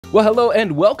Well, hello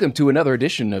and welcome to another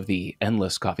edition of the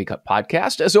Endless Coffee Cup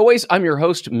Podcast. As always, I'm your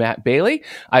host, Matt Bailey.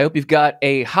 I hope you've got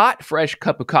a hot, fresh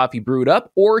cup of coffee brewed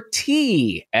up, or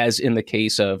tea, as in the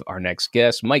case of our next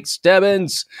guest, Mike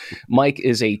Stebbins. Mike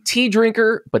is a tea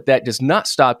drinker, but that does not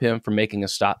stop him from making a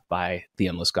stop by the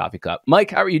Endless Coffee Cup.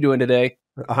 Mike, how are you doing today?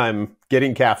 I'm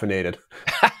getting caffeinated.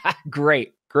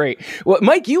 Great. Well,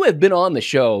 Mike, you have been on the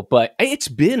show, but it's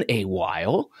been a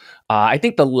while. I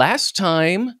think the last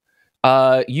time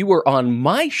you were on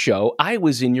my show, I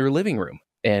was in your living room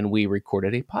and we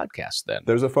recorded a podcast then.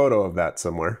 There's a photo of that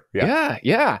somewhere.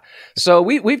 Yeah. So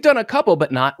we've done a couple,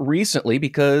 but not recently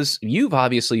because you've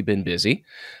obviously been busy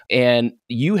and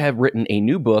you have written a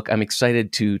new book. I'm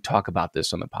excited to talk about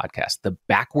this on the podcast, The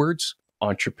Backwards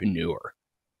Entrepreneur.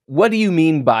 What do you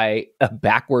mean by a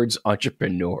backwards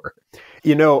entrepreneur?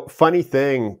 You know, funny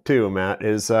thing too, Matt,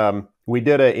 is we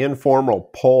did an informal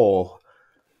poll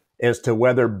as to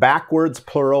whether backwards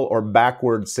plural or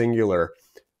backwards singular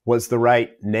was the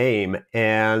right name.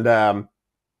 And I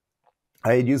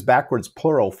had used backwards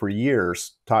plural for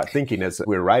years, thinking as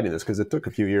we were writing this, because it took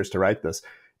a few years to write this.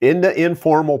 In the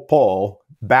informal poll,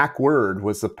 backward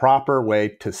was the proper way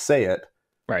to say it.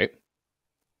 Right.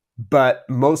 But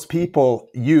most people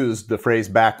used the phrase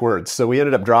backwards. So we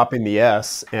ended up dropping the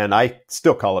S, and I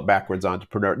still call it backwards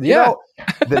entrepreneur. You know,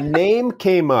 the name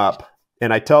came up,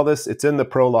 and I tell this, it's in the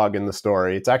prologue in the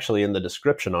story. It's actually in the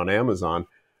description on Amazon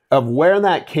of where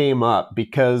that came up,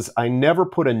 because I never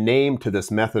put a name to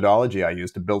this methodology I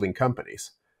use to building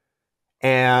companies.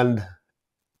 And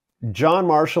John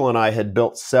Marshall and I had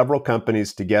built several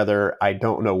companies together. I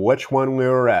don't know which one we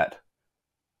were at.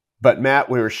 But Matt,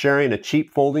 we were sharing a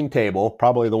cheap folding table,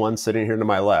 probably the one sitting here to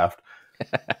my left,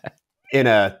 in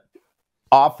a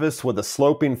office with a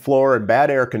sloping floor and bad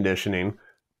air conditioning.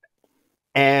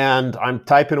 And I'm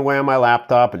typing away on my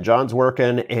laptop and John's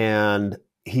working, and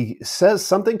he says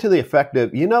something to the effect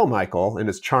of, you know, Michael, in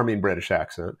his charming British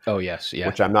accent. Oh, yes. Yeah.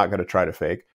 Which I'm not going to try to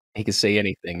fake. He can say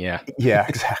anything. Yeah. Yeah,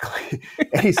 exactly.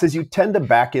 And he says, you tend to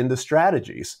back into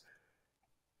strategies.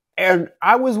 And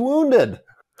I was wounded.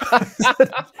 I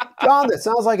said, John, that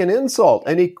sounds like an insult.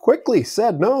 And he quickly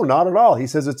said, no, not at all. He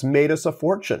says, it's made us a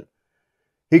fortune.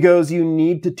 He goes, you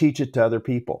need to teach it to other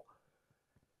people.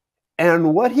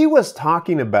 And what he was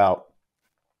talking about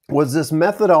was this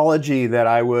methodology that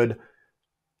I would,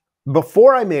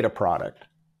 before I made a product,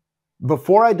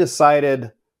 before I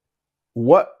decided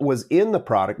what was in the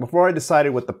product, before I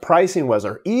decided what the pricing was,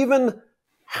 or even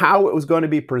how it was going to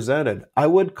be presented, I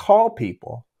would call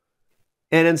people.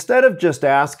 And instead of just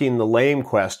asking the lame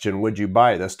question, would you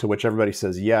buy this, to which everybody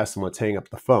says yes, and let's hang up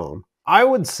the phone, I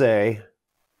would say,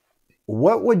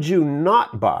 what would you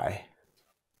not buy?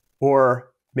 Or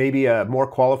maybe a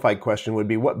more qualified question would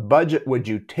be, what budget would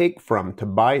you take from to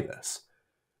buy this?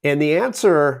 And the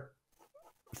answer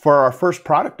for our first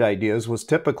product ideas was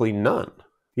typically none.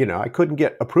 You know, I couldn't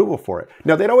get approval for it.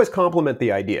 Now, they'd always compliment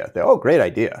the idea. Oh, great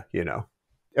idea. You know,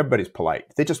 everybody's polite.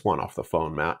 They just want off the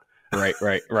phone, Matt.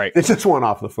 Right. They just want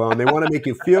off the phone. They want to make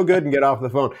you feel good and get off the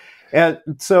phone. And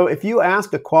so if you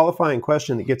ask a qualifying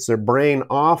question that gets their brain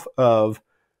off of,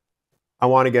 I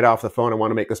want to get off the phone, I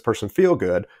want to make this person feel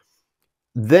good,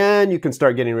 then you can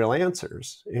start getting real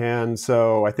answers. And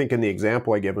so I think in the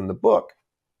example I give in the book,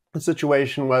 the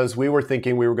situation was we were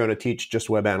thinking we were going to teach just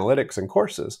web analytics and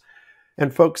courses.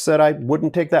 And folks said I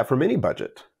wouldn't take that from any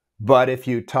budget. But if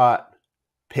you taught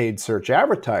paid search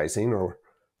advertising, or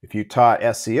if you taught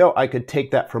SEO, I could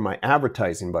take that from my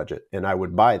advertising budget and I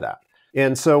would buy that.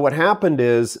 And so what happened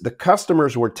is the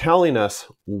customers were telling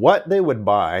us what they would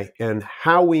buy and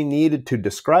how we needed to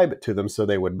describe it to them so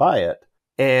they would buy it.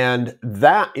 And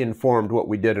that informed what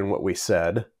we did and what we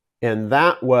said. And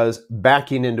that was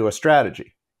backing into a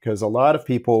strategy, because a lot of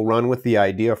people run with the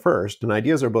idea first, and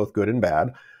ideas are both good and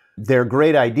bad. Their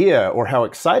great idea, or how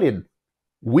excited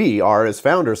we are as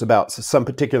founders about some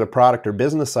particular product or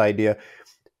business idea,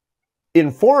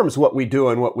 informs what we do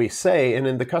and what we say, and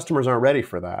then the customers aren't ready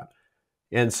for that.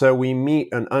 And so we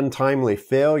meet an untimely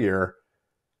failure,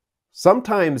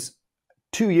 sometimes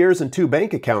 2 years and 2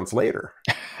 bank accounts later.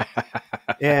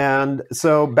 And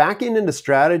so backing into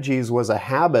strategies was a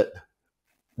habit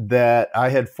that I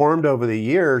had formed over the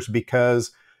years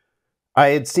because I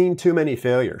had seen too many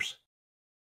failures.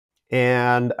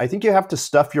 And I think you have to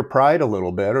stuff your pride a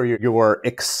little bit, or your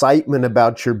excitement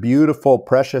about your beautiful,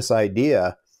 precious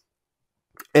idea,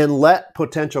 and let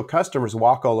potential customers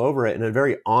walk all over it in a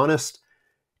very honest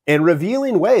and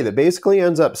revealing way that basically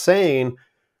ends up saying,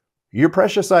 your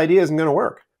precious idea isn't going to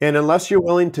work. And unless you're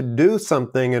willing to do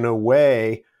something in a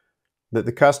way that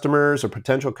the customers or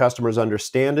potential customers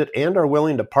understand it and are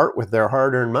willing to part with their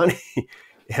hard-earned money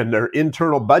and their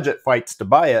internal budget fights to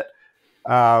buy it.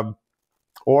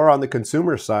 Or on the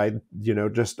consumer side,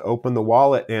 just open the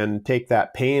wallet and take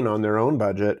that pain on their own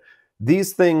budget.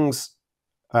 These things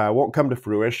won't come to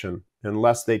fruition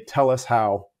unless they tell us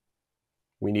how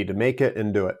we need to make it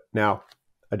and do it. Now,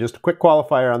 just a quick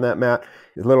qualifier on that, Matt.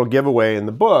 A little giveaway in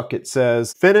the book. It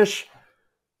says, finish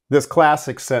this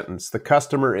classic sentence. The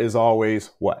customer is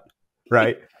always what?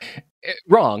 Right?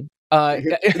 Wrong. No,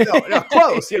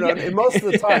 close, most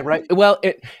of the time, right? Well,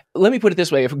 let me put it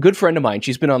this way. If a good friend of mine,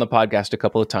 she's been on the podcast a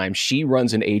couple of times. She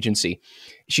runs an agency.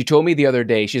 She told me the other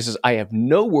day, she says, I have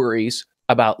no worries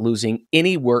about losing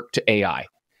any work to AI.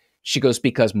 She goes,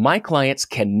 because my clients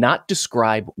cannot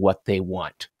describe what they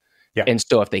want. Yeah. And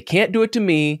so if they can't do it to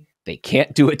me, they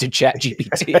can't do it to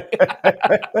ChatGPT.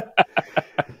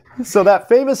 So that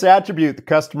famous attribute, the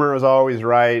customer is always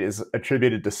right, is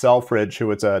attributed to Selfridge, who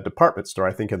was a department store,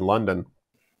 I think in London,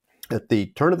 at the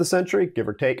turn of the century, give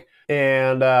or take.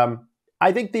 And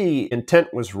I think the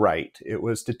intent was right. It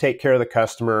was to take care of the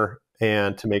customer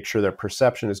and to make sure their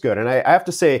perception is good. And I have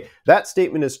to say that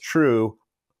statement is true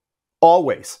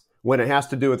always when it has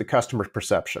to do with the customer's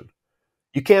perception.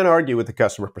 You can't argue with the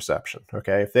customer perception,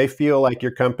 okay? If they feel like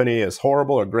your company is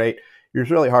horrible or great,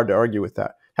 it's really hard to argue with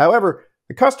that. However,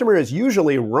 the customer is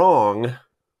usually wrong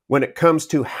when it comes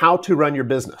to how to run your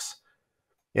business.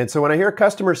 And so when I hear a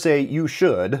customer say, you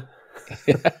should,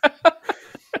 you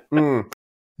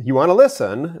want to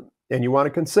listen and you want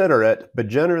to consider it, but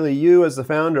generally you as the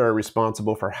founder are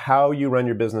responsible for how you run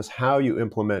your business, how you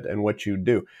implement, and what you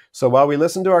do. So while we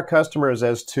listen to our customers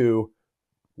as to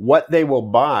what they will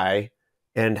buy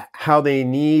and how they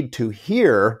need to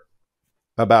hear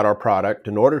about our product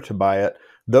in order to buy it,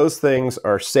 those things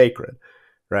are sacred,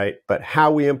 right? But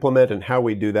how we implement and how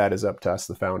we do that is up to us,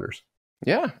 the founders.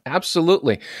 Yeah,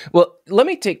 absolutely. Well, let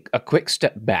me take a quick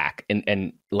step back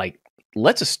and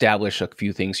let's establish a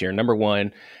few things here. Number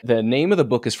one, the name of the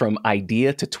book is From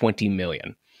Idea to 20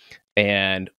 Million.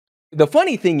 And the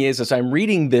funny thing is I'm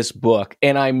reading this book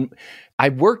and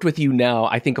I've worked with you now,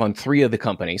 I think, on 3 of the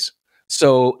companies.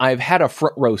 So I've had a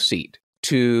front row seat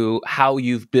to how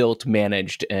you've built,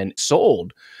 managed, and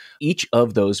sold each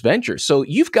of those ventures. So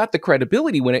you've got the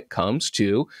credibility when it comes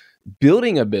to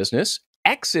building a business,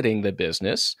 exiting the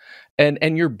business,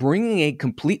 and you're bringing a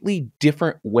completely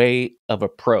different way of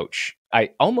approach.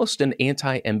 Almost an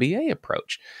anti-MBA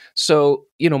approach. So,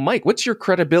 Mike, what's your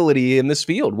credibility in this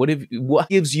field? What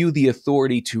gives you the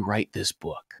authority to write this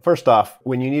book? First off,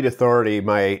 when you need authority,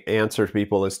 my answer to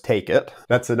people is take it.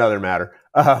 That's another matter.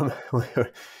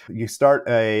 You start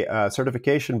a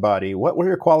certification body. What were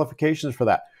your qualifications for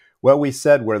that? Well, we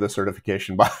said we're the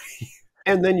certification body,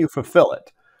 and then you fulfill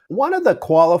it. One of the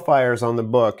qualifiers on the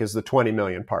book is the 20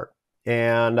 million part.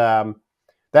 And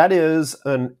that is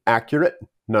an accurate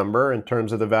number in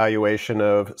terms of the valuation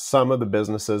of some of the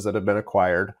businesses that have been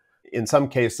acquired. In some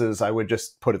cases, I would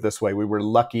just put it this way. We were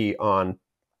lucky on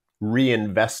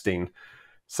reinvesting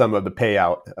some of the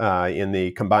payout in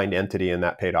the combined entity, and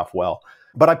that paid off well.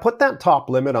 But I put that top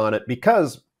limit on it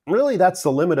because really that's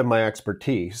the limit of my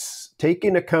expertise.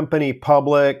 Taking a company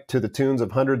public to the tunes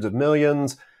of hundreds of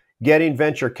millions, getting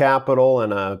venture capital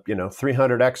and a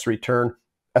 300x return,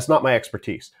 that's not my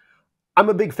expertise. I'm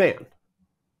a big fan.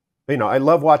 I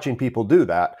love watching people do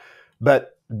that,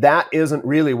 but that isn't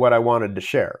really what I wanted to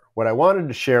share. What I wanted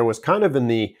to share was kind of in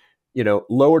the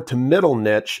lower to middle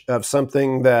niche of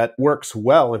something that works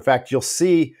well. In fact, you'll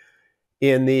see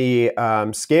in the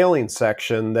scaling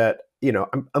section that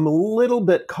I'm a little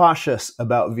bit cautious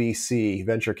about VC,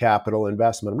 venture capital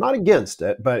investment. I'm not against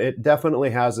it, but it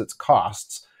definitely has its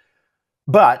costs.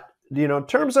 But in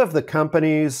terms of the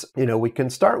companies, we can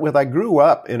start with, I grew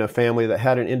up in a family that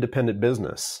had an independent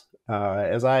business.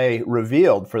 As I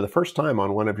revealed for the first time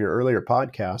on one of your earlier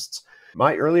podcasts,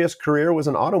 my earliest career was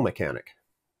an auto mechanic,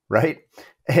 right?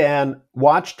 And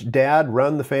watched Dad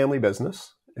run the family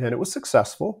business, and it was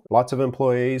successful. Lots of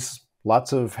employees,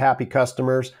 lots of happy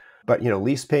customers, but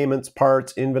lease payments,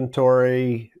 parts,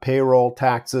 inventory, payroll,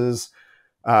 taxes,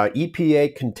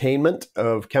 EPA containment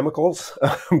of chemicals,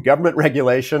 government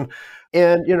regulation,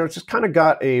 and just kind of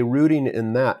got a rooting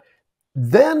in that.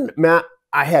 Then, Matt,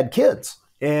 I had kids.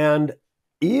 And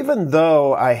even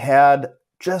though I had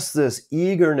just this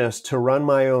eagerness to run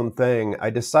my own thing,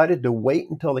 I decided to wait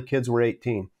until the kids were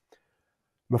 18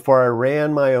 before I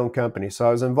ran my own company. So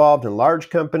I was involved in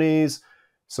large companies,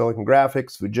 Silicon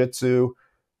Graphics, Fujitsu,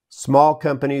 small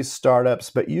companies, startups,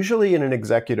 but usually in an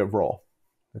executive role.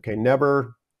 Okay,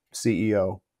 never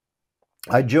CEO.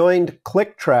 I joined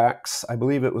ClickTracks, I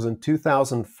believe it was in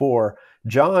 2004.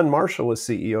 John Marshall was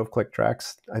CEO of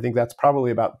ClickTracks. I think that's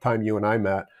probably about the time you and I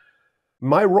met.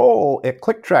 My role at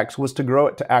ClickTracks was to grow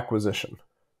it to acquisition.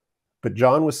 But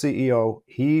John was CEO.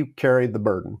 He carried the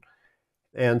burden.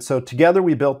 And so together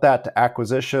we built that to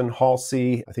acquisition.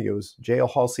 Halsey, I think it was J.L.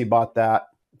 Halsey, bought that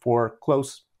for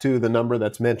close to the number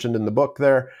that's mentioned in the book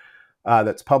there,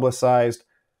 that's publicized.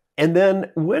 And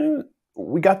then when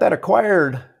we got that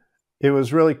acquired, it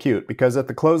was really cute because at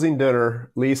the closing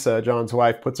dinner, Lisa, John's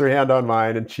wife, puts her hand on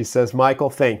mine and she says, "Michael,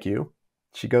 thank you."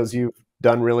 She goes, "You've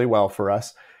done really well for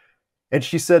us." And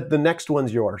she said, "The next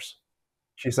one's yours."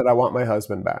 She said, "I want my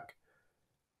husband back."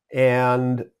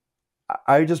 And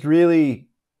I just really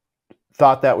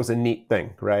thought that was a neat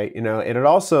thing, right? And it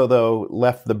also, though,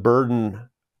 left the burden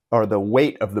or the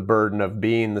weight of the burden of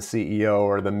being the CEO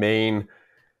or the main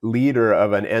leader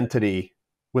of an entity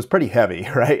was pretty heavy,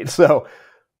 right? So,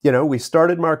 we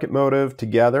started Market Motive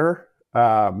together,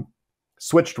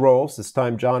 switched roles. This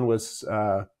time John was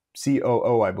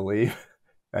COO, I believe.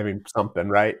 I mean, something,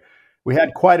 right? We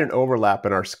had quite an overlap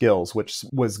in our skills, which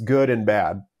was good and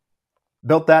bad.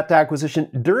 Built that to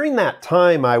acquisition. During that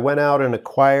time, I went out and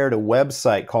acquired a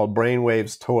website called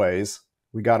Brainwaves Toys.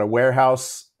 We got a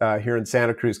warehouse here in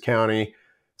Santa Cruz County,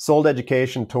 sold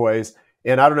education toys.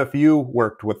 And I don't know if you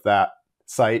worked with that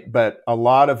site, but a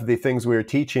lot of the things we were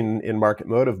teaching in Market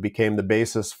Motive became the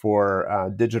basis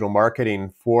for digital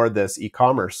marketing for this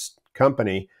e-commerce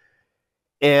company.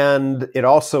 And it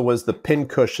also was the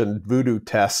pincushion voodoo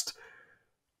test.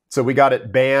 So we got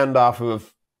it banned off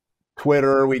of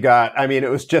Twitter. It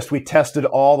was just, we tested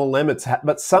all the limits,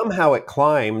 but somehow it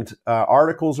climbed.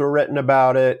 Articles were written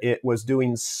about it. It was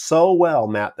doing so well,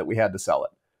 Matt, that we had to sell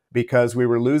it because we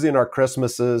were losing our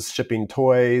Christmases shipping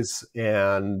toys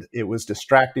and it was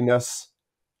distracting us.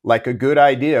 Like a good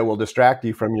idea will distract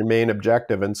you from your main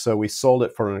objective. And so we sold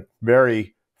it for a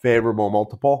very favorable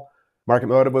multiple. Market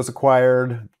Motive was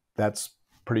acquired. That's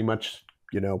pretty much,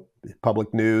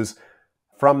 public news.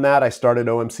 From that, I started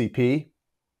OMCP.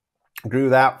 Grew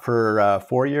that for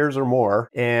 4 years or more.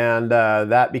 And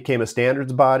that became a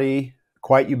standards body,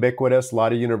 quite ubiquitous, a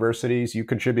lot of universities. You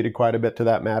contributed quite a bit to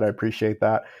that, Matt. I appreciate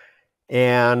that.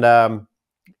 And,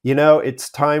 it's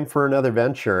time for another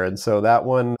venture. And so that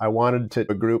one, I wanted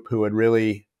a group who would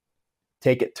really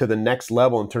take it to the next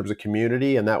level in terms of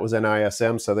community. And that was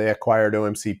NISM. So they acquired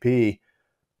OMCP,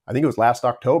 I think it was last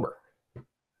October.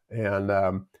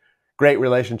 And great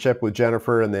relationship with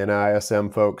Jennifer and the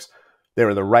NISM folks. They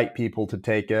were the right people to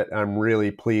take it. I'm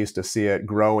really pleased to see it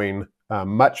growing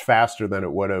much faster than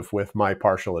it would have with my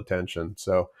partial attention.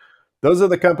 So those are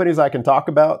the companies I can talk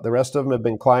about. The rest of them have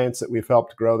been clients that we've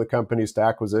helped grow the companies to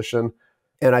acquisition.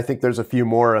 And I think there's a few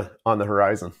more on the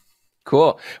horizon.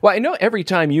 Cool. Well, I know every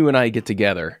time you and I get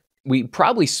together, we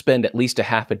probably spend at least a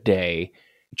half a day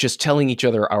just telling each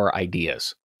other our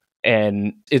ideas.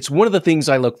 And it's one of the things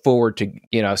I look forward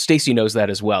to. Stacy knows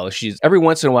that as well. She's every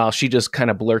once in a while, she just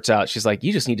kind of blurts out. She's like,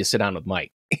 "You just need to sit down with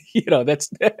Mike."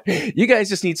 You guys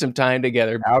just need some time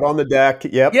together. Out on the deck.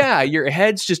 Yep. Yeah. Your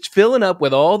head's just filling up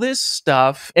with all this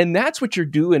stuff. And that's what you're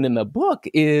doing in the book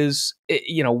is,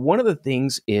 one of the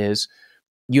things is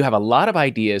you have a lot of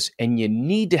ideas and you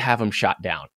need to have them shot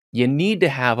down. You need to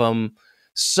have them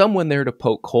someone there to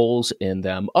poke holes in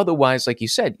them. Otherwise, like you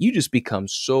said, you just become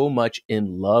so much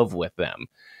in love with them.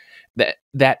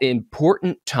 That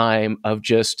important time of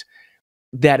just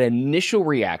that initial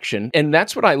reaction. And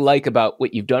that's what I like about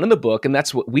what you've done in the book. And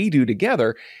that's what we do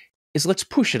together is let's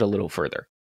push it a little further.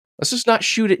 Let's just not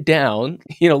shoot it down.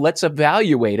 Let's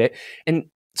evaluate it and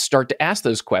start to ask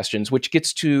those questions, which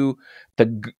gets to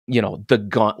the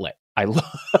gauntlet. I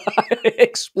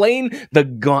explain the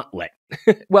gauntlet.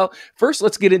 Well, first,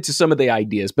 let's get into some of the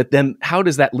ideas, but then how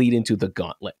does that lead into the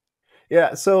gauntlet?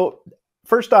 Yeah. So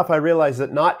first off, I realize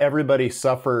that not everybody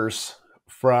suffers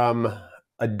from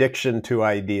addiction to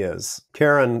ideas.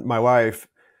 Karen, my wife,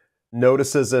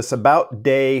 notices this about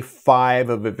day 5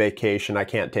 of a vacation. I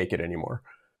can't take it anymore.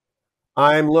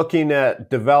 I'm looking at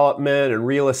development and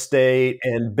real estate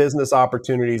and business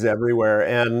opportunities everywhere.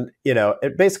 And,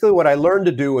 basically what I learned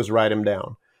to do was write them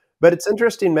down. But it's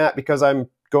interesting, Matt, because I'm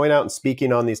going out and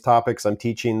speaking on these topics. I'm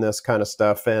teaching this kind of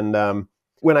stuff. And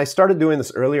when I started doing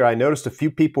this earlier, I noticed a few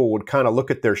people would kind of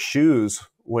look at their shoes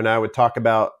when I would talk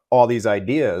about all these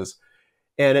ideas.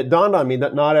 And it dawned on me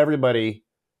that not everybody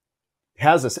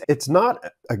has this. It's not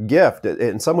a gift.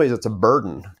 In some ways, it's a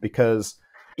burden because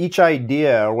each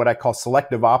idea, or what I call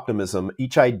selective optimism,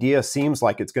 each idea seems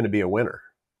like it's going to be a winner.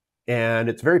 And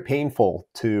it's very painful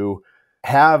to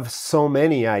have so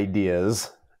many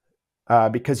ideas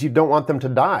because you don't want them to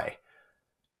die.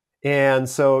 And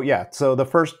so, so the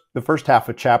first half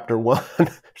of chapter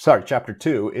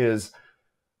 2 is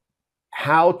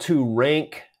how to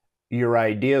rank your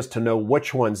ideas to know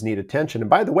which ones need attention. And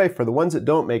by the way, for the ones that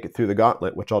don't make it through the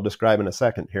gauntlet, which I'll describe in a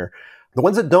second here, the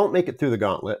ones that don't make it through the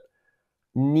gauntlet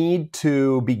need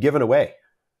to be given away.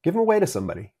 Give them away to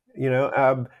somebody.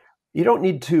 You don't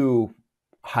need to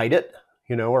hide it,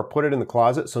 or put it in the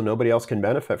closet so nobody else can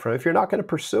benefit from it. If you're not going to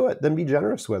pursue it, then be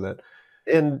generous with it.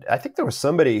 And I think there was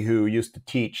somebody who used to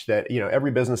teach that,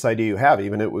 every business idea you have,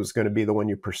 even if it was going to be the one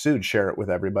you pursued, share it with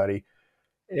everybody.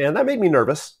 And that made me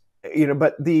nervous,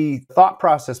 but the thought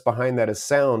process behind that is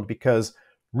sound, because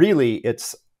really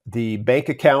it's the bank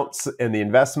accounts and the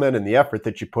investment and the effort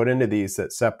that you put into these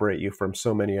that separate you from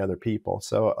so many other people.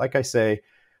 So like I say,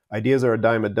 ideas are a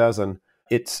dime a dozen.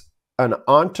 It's an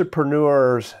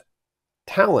entrepreneur's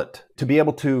talent to be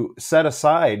able to set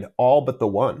aside all but the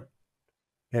one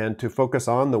and to focus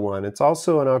on the one. It's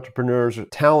also an entrepreneur's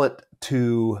talent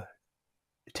to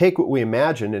take what we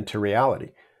imagine into reality.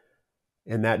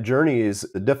 And that journey is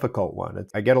a difficult one.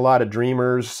 I get a lot of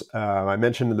dreamers. I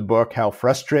mentioned in the book how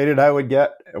frustrated I would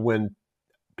get when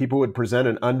people would present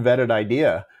an unvetted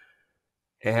idea.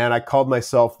 And I called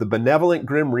myself the benevolent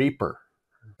Grim Reaper.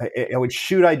 I would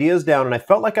shoot ideas down, and I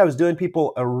felt like I was doing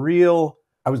people I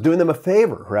was doing them a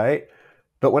favor, right?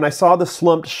 But when I saw the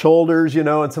slumped shoulders,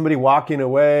 and somebody walking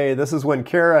away, this is when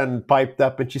Karen piped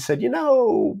up and she said, you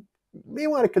may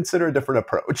want to consider a different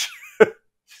approach.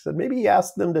 She said, maybe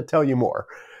ask them to tell you more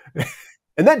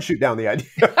and then shoot down the idea.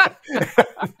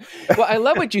 Well, I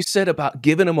love what you said about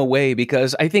giving them away,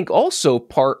 because I think also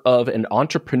part of an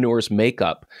entrepreneur's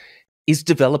makeup is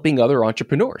developing other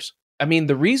entrepreneurs. I mean,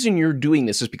 the reason you're doing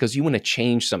this is because you want to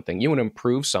change something, you want to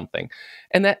improve something,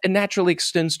 and that naturally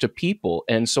extends to people.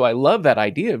 And so I love that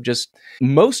idea of just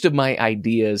most of my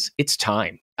ideas, it's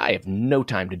time. I have no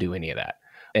time to do any of that.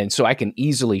 And so I can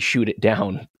easily shoot it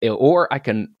down, or I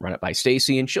can run it by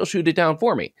Stacy and she'll shoot it down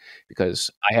for me,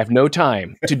 because I have no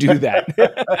time to do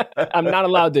that. I'm not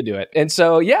allowed to do it. And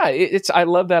so, yeah, I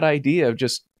love that idea of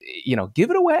just, give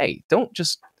it away. Don't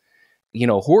just,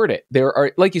 hoard it. There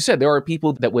are, like you said, there are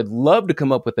people that would love to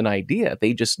come up with an idea.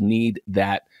 They just need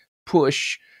that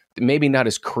push, maybe not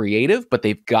as creative, but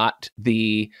they've got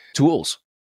the tools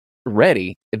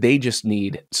ready. They just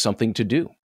need something to do.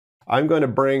 I'm going to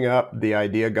bring up the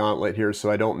idea gauntlet here so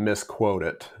I don't misquote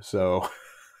it. So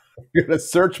I'm going to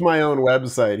search my own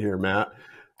website here, Matt.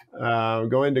 I'm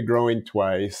going to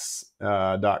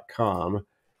growingtwice.com.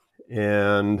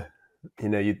 And,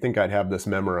 you'd think I'd have this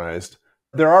memorized.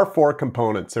 There are 4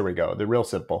 components. There we go. They're real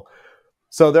simple.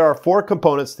 So there are 4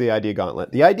 components to the idea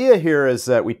gauntlet. The idea here is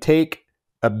that we take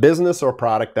a business or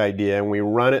product idea and we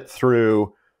run it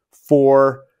through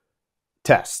 4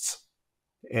 tests.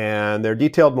 And they're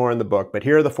detailed more in the book, but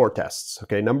here are the 4 tests.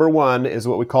 Okay, number 1 is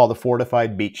what we call the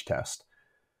fortified beach test.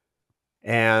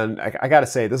 And I got to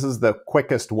say, this is the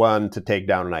quickest one to take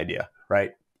down an idea,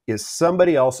 right? Is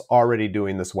somebody else already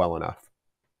doing this well enough?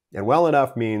 And well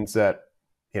enough means that,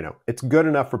 it's good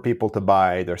enough for people to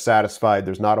buy. They're satisfied.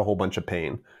 There's not a whole bunch of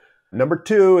pain. Number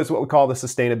 2 is what we call the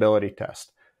sustainability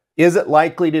test. Is it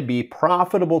likely to be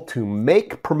profitable to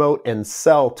make, promote, and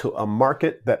sell to a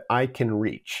market that I can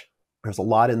reach? There's a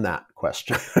lot in that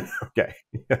question. Okay.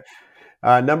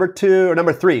 Number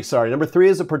 3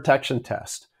 is a protection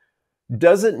test.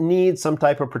 Does it need some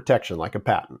type of protection, like a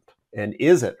patent? And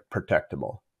is it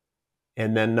protectable?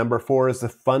 And then number 4 is the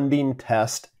funding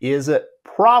test. Is it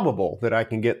probable that I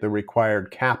can get the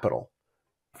required capital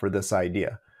for this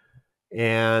idea?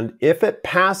 And if it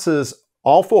passes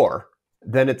all 4,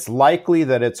 then it's likely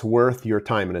that it's worth your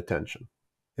time and attention.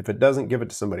 If it doesn't, give it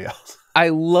to somebody else. I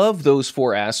love those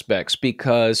 4 aspects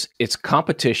because it's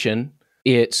competition,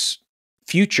 it's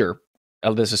future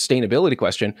of the sustainability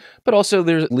question, but also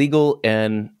there's legal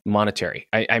and monetary.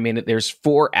 I mean, there's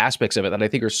 4 aspects of it that I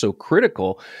think are so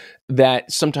critical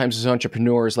that sometimes as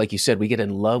entrepreneurs, like you said, we get in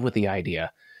love with the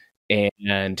idea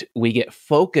and we get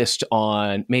focused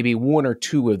on maybe 1 or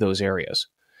 2 of those areas,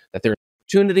 that there's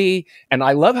opportunity. And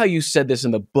I love how you said this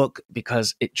in the book,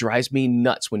 because it drives me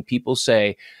nuts when people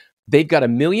say they've got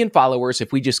 1 million followers.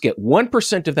 If we just get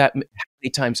 1% of that, how many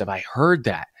times have I heard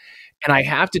that? And I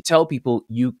have to tell people,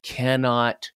 you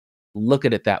cannot look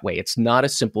at it that way. It's not a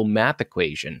simple math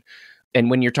equation.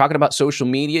 And when you're talking about social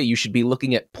media, you should be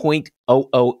looking at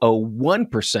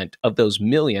 0.0001% of those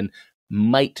million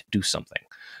might do something.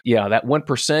 Yeah, that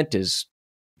 1% is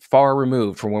far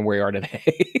removed from where we are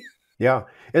today. Yeah.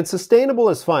 And sustainable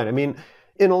is fine. I mean,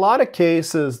 in a lot of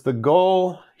cases, the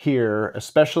goal here,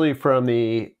 especially from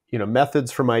the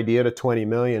methods from idea to 20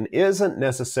 million, isn't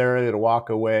necessarily to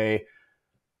walk away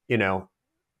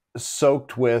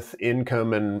soaked with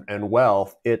income and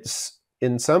wealth. It's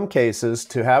in some cases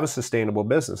to have a sustainable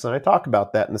business. And I talk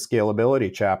about that in the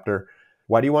scalability chapter,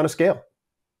 Why do you want to scale?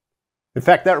 In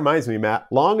fact, that reminds me, Matt,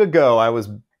 long ago, I was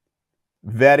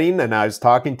vetting and I was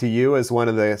talking to you as one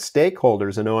of the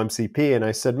stakeholders in OMCP. And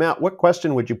I said, Matt, what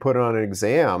question would you put on an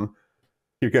exam?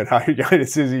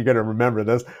 As soon as you're going to remember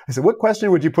this. I said, what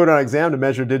question would you put on an exam to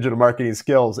measure digital marketing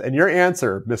skills? And your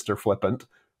answer, Mr. Flippant,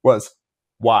 was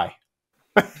why?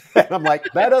 And I'm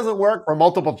like, that doesn't work for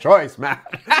multiple choice, Matt.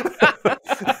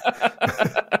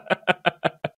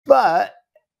 But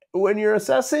when you're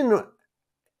assessing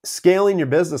scaling your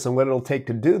business and what it'll take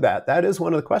to do that, that is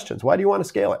one of the questions. Why do you want to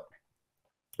scale it?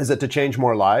 Is it to change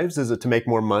more lives? Is it to make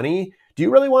more money? Do you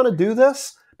really want to do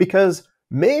this? Because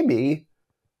maybe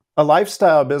a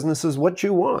lifestyle business is what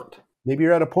you want. Maybe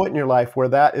you're at a point in your life where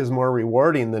that is more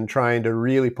rewarding than trying to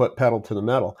really put pedal to the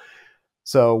metal.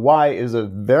 So why is a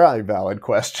very valid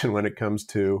question when it comes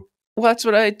to... Well, that's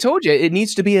what I told you. It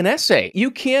needs to be an essay.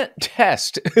 You can't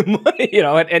test,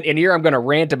 and here I'm going to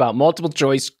rant about multiple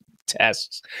choice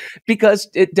tests because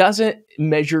it doesn't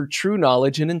measure true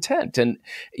knowledge and intent. And,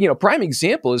 prime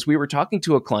example is we were talking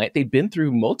to a client. They'd been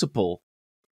through multiple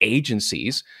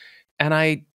agencies.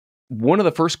 And one of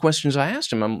the first questions I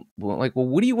asked him, I'm like, well,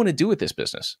 what do you want to do with this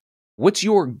business? What's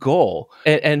your goal?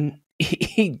 And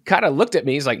he kind of looked at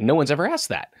me. He's like, no one's ever asked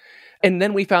that. And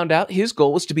then we found out his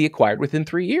goal was to be acquired within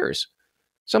 3 years.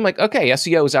 So I'm like, okay,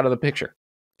 SEO is out of the picture.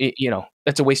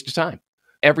 That's a waste of time.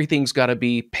 Everything's got to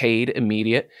be paid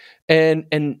immediate. And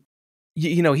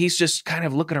he's just kind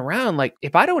of looking around like,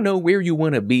 if I don't know where you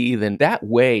want to be, then that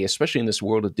way, especially in this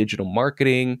world of digital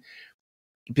marketing,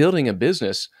 building a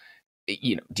business, do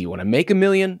you want to make $1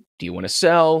 million? Do you want to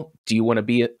sell? Do you want to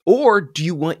be or do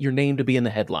you want your name to be in the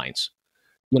headlines?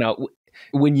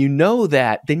 When you know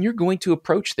that, then you're going to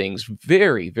approach things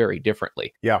very, very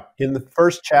differently. Yeah. In the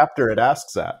first chapter, it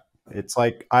asks that. It's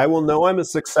like, I will know I'm a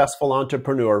successful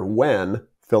entrepreneur when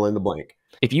fill in the blank.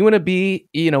 If you want to be,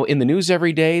 in the news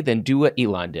every day, then do what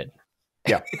Elon did.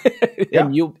 Yeah.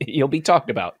 And you'll be talked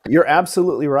about. You're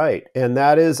absolutely right. And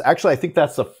that is actually, I think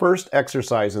that's the first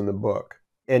exercise in the book.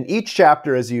 And each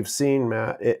chapter, as you've seen,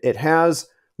 Matt, it has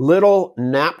little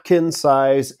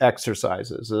napkin-size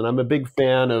exercises. And I'm a big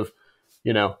fan of,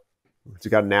 it's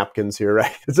got napkins here,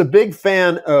 right? It's a big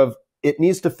fan of it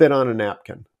needs to fit on a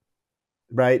napkin,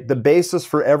 right? The basis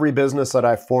for every business that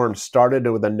I formed started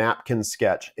with a napkin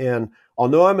sketch. And I'll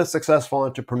know I'm a successful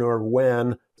entrepreneur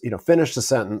when, finish the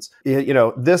sentence,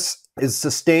 this is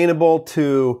sustainable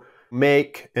to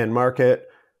make and market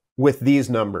with these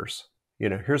numbers.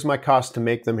 Here's my cost to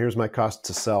make them. Here's my cost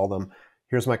to sell them.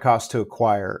 Here's my cost to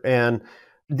acquire. And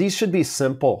these should be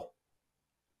simple,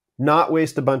 not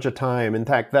waste a bunch of time. In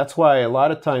fact, that's why a lot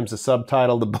of times the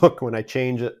subtitle of the book, when I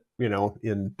change it,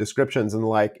 in descriptions and the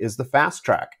like, is the fast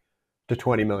track to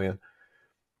 20 million.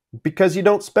 Because you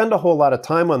don't spend a whole lot of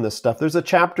time on this stuff. There's a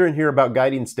chapter in here about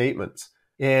guiding statements.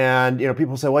 And,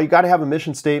 people say, well, you got to have a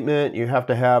mission statement. You have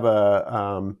to have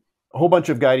a whole bunch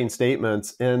of guiding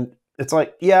statements. And it's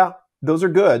like, yeah, those are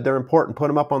good. They're important. Put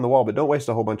them up on the wall, but don't waste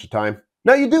a whole bunch of time.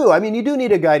 No, you do. You do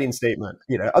need a guiding statement.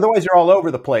 Otherwise you're all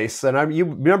over the place. And you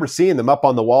remember seeing them up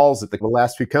on the walls at the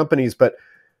last few companies. But,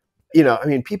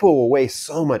 people will waste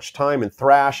so much time and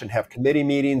thrash and have committee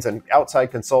meetings and outside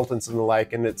consultants and the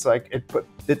like. And it's like,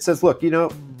 it says, look,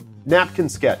 napkin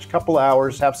sketch, couple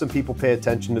hours, have some people pay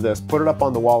attention to this, put it up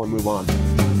on the wall and move on.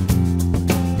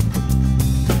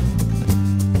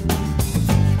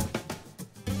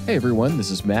 Hey everyone, this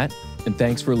is Matt, and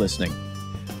thanks for listening.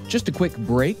 Just a quick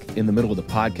break in the middle of the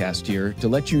podcast here to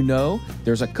let you know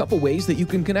there's a couple ways that you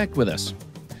can connect with us.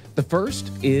 The first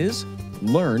is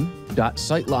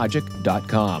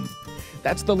learn.sitelogic.com.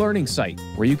 That's the learning site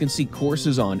where you can see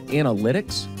courses on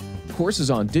analytics,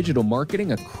 courses on digital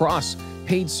marketing across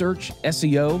paid search,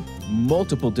 SEO,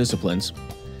 multiple disciplines.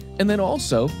 And then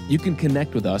also, you can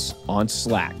connect with us on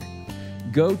Slack.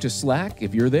 Go to Slack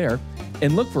if you're there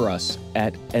and look for us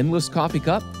at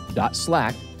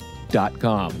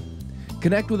endlesscoffeecup.slack.com.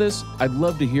 Connect with us. I'd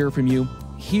love to hear from you.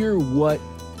 Hear what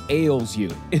ails you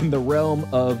in the realm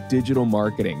of digital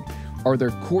marketing. Are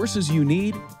there courses you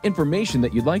need, information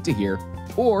that you'd like to hear,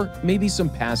 or maybe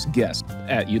some past guests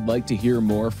that you'd like to hear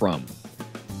more from?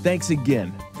 Thanks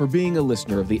again for being a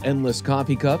listener of the Endless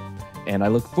Coffee Cup, and I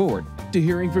look forward to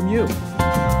hearing from you.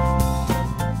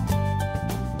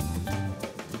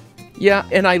 Yeah,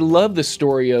 and I love the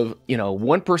story of,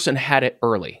 one person had it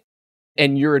early,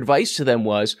 and your advice to them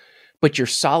was, but you're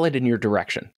solid in your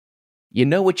direction. You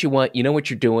know what you want, you know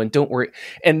what you're doing, don't worry.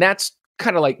 And that's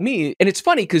kind of like me. And it's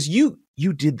funny because you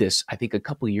did this, I think, a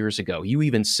couple of years ago. You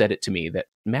even said it to me that,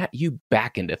 Matt, you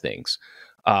back into things.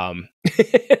 I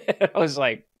was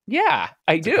like, Yeah,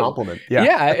 I It's a do. compliment. Yeah.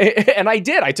 Yeah, and I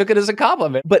did. I took it as a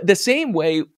compliment. But the same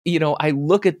way, I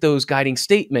look at those guiding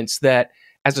statements that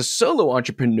as a solo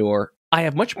entrepreneur, I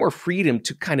have much more freedom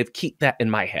to kind of keep that in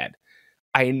my head.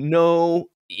 I know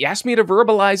you ask me to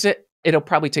verbalize it, it'll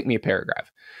probably take me a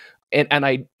paragraph. And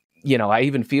I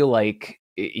even feel like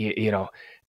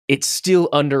it's still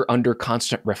under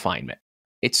constant refinement.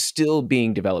 It's still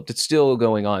being developed. It's still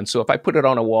going on. So if I put it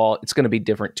on a wall, it's going to be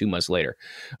different 2 months later.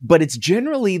 But it's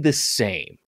generally the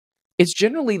same. It's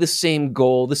generally the same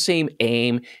goal, the same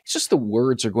aim. It's just the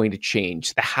words are going to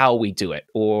change, the how we do it,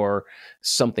 or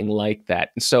something like that.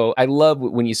 And so I love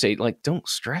when you say, like, don't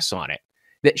stress on it.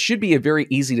 That should be a very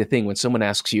easy to thing when someone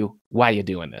asks you, why are you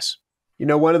doing this?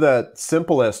 One of the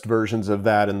simplest versions of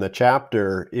that in the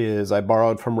chapter is I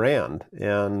borrowed from Rand,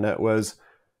 and it was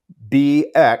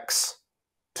BX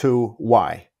to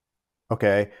Y.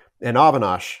 Okay. And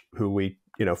Avinash, who we,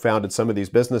 founded some of these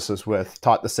businesses with,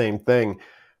 taught the same thing.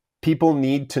 People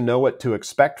need to know what to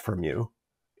expect from you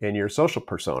and your social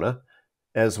persona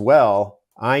as well.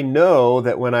 I know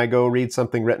that when I go read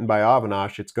something written by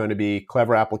Avinash, it's going to be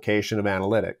clever application of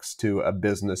analytics to a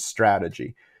business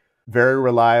strategy. Very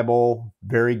reliable,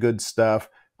 very good stuff.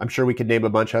 I'm sure we could name a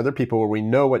bunch of other people where we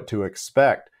know what to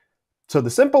expect. So the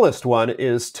simplest one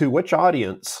is, to which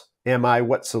audience am I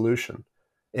what solution?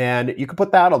 And you can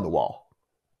put that on the wall.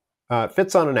 It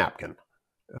fits on a napkin,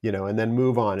 and then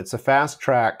move on. It's a fast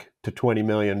track to 20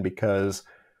 million because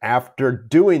after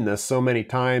doing this so many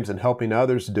times and helping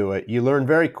others do it, you learn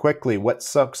very quickly what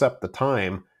sucks up the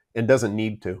time and doesn't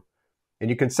need to. And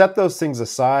you can set those things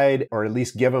aside, or at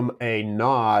least give them a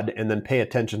nod, and then pay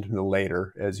attention to them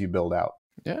later as you build out.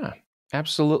 Yeah,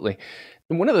 absolutely.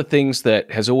 And one of the things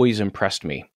that has always impressed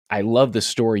me, I love the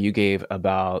story you gave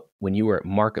about when you were at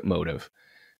Market Motive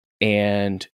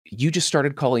and you just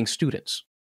started calling students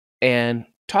and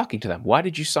talking to them. Why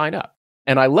did you sign up?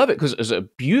 And I love it because it was a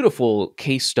beautiful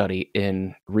case study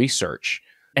in research.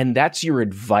 And that's your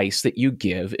advice that you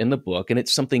give in the book. And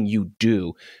it's something you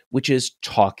do, which is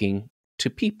talking to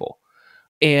people.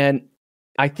 And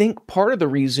I think part of the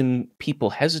reason people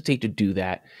hesitate to do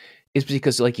that is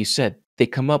because, like you said, they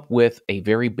come up with a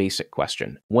very basic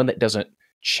question, one that doesn't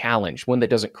challenge, one that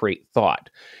doesn't create thought.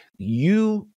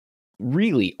 You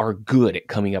really are good at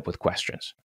coming up with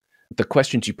questions. The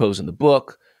questions you pose in the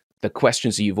book, the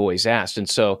questions that you've always asked. And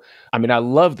so, I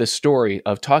love the story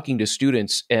of talking to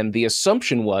students, and the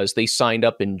assumption was they signed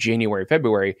up in January,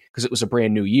 February, because it was a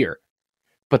brand new year.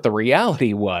 But the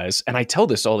reality was, and I tell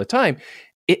this all the time,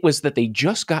 it was that they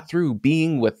just got through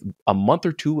being with a month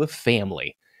or two of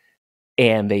family,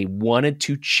 and they wanted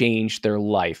to change their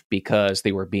life because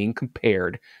they were being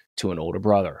compared to an older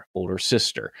brother, older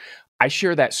sister. I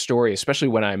share that story, especially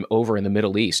when I'm over in the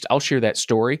Middle East. I'll share that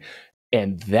story,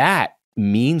 and that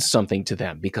means something to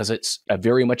them because it's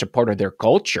very much a part of their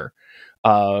culture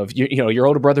of, your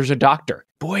older brother's a doctor.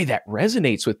 Boy, that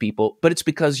resonates with people, but it's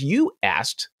because you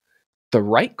asked the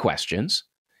right questions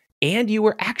and you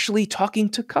were actually talking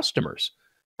to customers.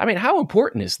 How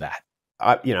important is that?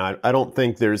 I don't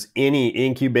think there's any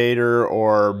incubator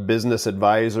or business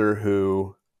advisor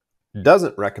who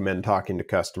doesn't recommend talking to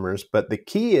customers, but the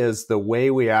key is the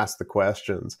way we ask the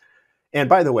questions. And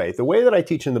by the way that I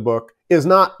teach in the book is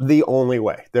not the only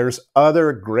way. There's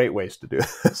other great ways to do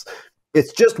this.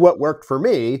 It's just what worked for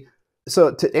me.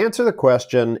 So to answer the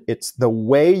question, it's the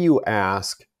way you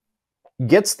ask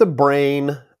gets the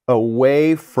brain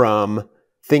away from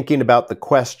thinking about the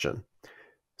question.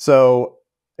 So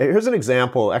here's an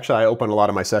example. Actually, I open a lot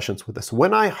of my sessions with this.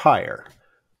 When I hire,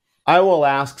 I will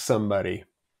ask somebody,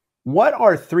 what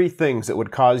are 3 things that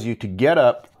would cause you to get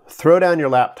up, throw down your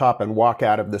laptop, and walk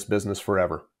out of this business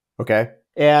forever? Okay.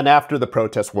 And after the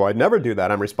protest, well, I'd never do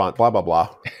that. I'm responsible, blah, blah,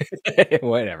 blah.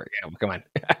 Whatever. Yeah, come on.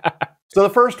 So the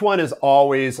first one is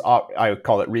always, I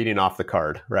call it reading off the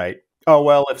card, right? Oh,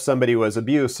 well, if somebody was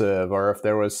abusive, or if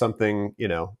there was something,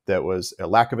 that was a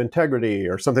lack of integrity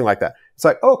or something like that. It's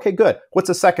like, okay, good. What's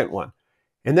the second one?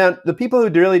 And then the people who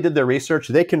really did their research,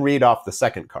 they can read off the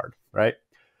second card, right?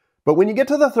 But when you get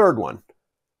to the third one,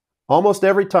 almost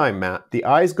every time, Matt, the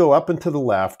eyes go up and to the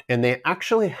left, and they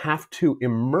actually have to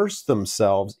immerse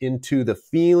themselves into the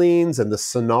feelings and the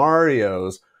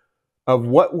scenarios of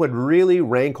what would really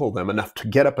rankle them enough to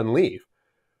get up and leave.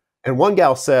 And one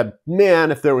gal said,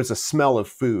 man, if there was a smell of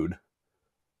food,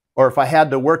 or if I had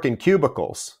to work in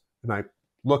cubicles, and I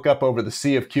look up over the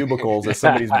sea of cubicles as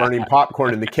somebody's burning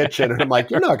popcorn in the kitchen, and I'm like,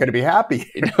 you're not going to be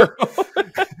happy here.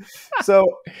 So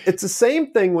it's the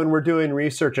same thing when we're doing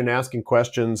research and asking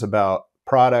questions about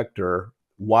product or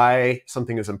why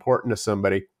something is important to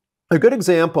somebody. A good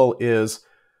example is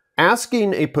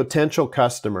asking a potential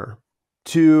customer,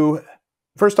 to,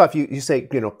 first off, you say,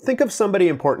 think of somebody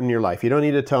important in your life. You don't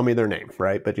need to tell me their name,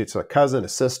 right? But it's a cousin, a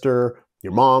sister,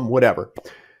 your mom, whatever.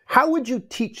 How would you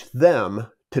teach them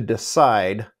to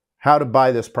decide how to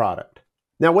buy this product?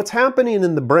 Now, what's happening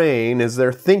in the brain is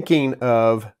they're thinking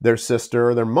of their sister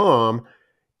or their mom,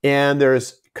 and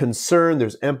there's concern,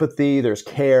 there's empathy, there's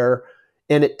care,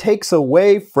 and it takes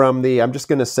away from I'm just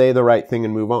going to say the right thing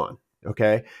and move on,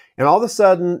 okay? And all of a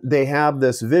sudden, they have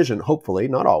this vision, hopefully,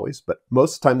 not always, but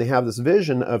most of the time they have this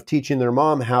vision of teaching their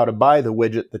mom how to buy the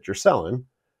widget that you're selling.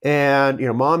 And,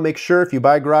 mom, make sure if you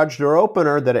buy a garage door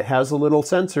opener that it has the little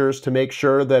sensors to make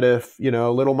sure that if,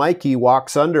 little Mikey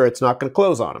walks under, it's not going to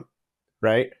close on him,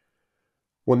 right?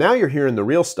 Well, now you're hearing the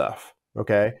real stuff,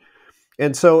 okay?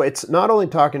 And so it's not only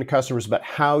talking to customers, but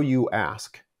how you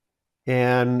ask.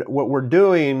 And what we're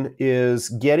doing is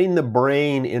getting the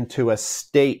brain into a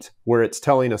state where it's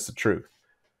telling us the truth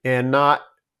and not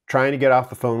trying to get off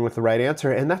the phone with the right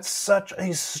answer. And that's such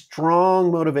a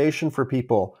strong motivation for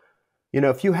people.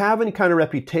 If you have any kind of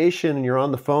reputation and you're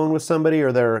on the phone with somebody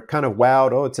or they're kind of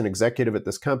wowed, oh, it's an executive at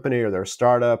this company or they're a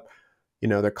startup,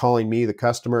 they're calling me the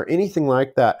customer, anything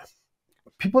like that.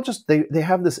 People just, they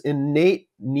have this innate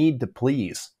need to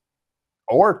please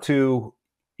or to,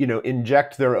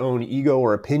 inject their own ego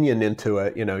or opinion into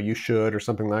it, you should or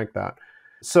something like that.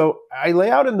 So I lay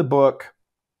out in the book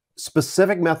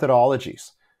specific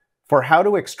methodologies for how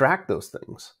to extract those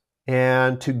things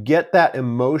and to get that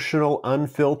emotional,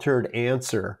 unfiltered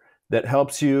answer that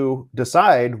helps you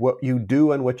decide what you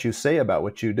do and what you say about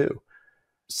what you do.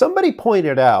 Somebody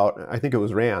pointed out, I think it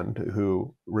was Rand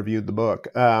who reviewed the book,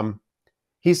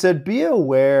 he said, be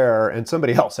aware, and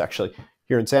somebody else actually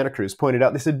here in Santa Cruz pointed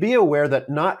out, they said, be aware that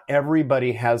not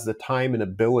everybody has the time and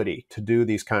ability to do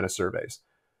these kind of surveys.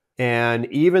 And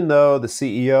even though the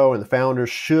CEO and the founders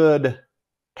should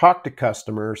talk to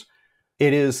customers,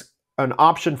 it is an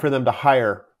option for them to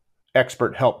hire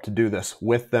expert help to do this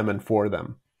with them and for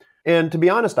them. And to be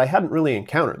honest, I hadn't really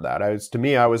encountered that. To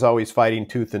me, I was always fighting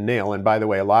tooth and nail. And by the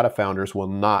way, a lot of founders will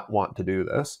not want to do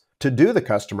this, to do the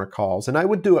customer calls, and I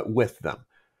would do it with them.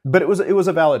 But it was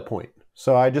a valid point.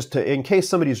 So in case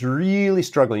somebody's really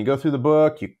struggling, you go through the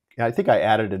book, I think I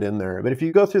added it in there, but if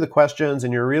you go through the questions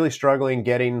and you're really struggling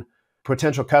getting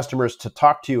potential customers to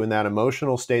talk to you in that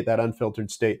emotional state, that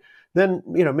unfiltered state, then,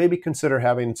 maybe consider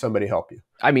having somebody help you.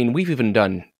 I mean, we've even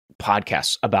done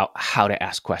podcasts about how to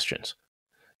ask questions.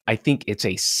 I think it's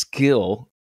a skill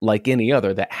like any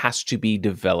other that has to be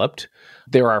developed.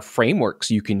 There are frameworks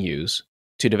you can use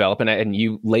to develop, and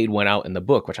you laid one out in the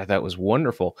book, which I thought was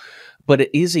wonderful. But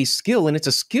it is a skill, and it's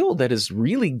a skill that is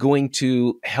really going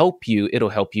to help you. It'll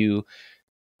help you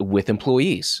with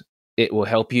employees. It will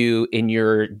help you in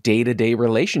your day-to-day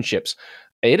relationships.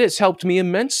 It has helped me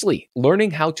immensely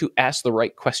learning how to ask the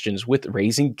right questions with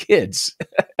raising kids.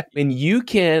 And you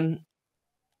can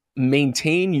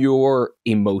maintain your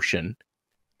emotion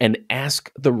and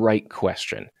ask the right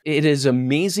question. It is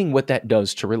amazing what that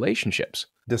does to relationships.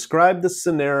 Describe the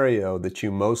scenario that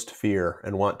you most fear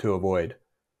and want to avoid.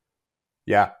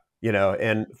 Yeah,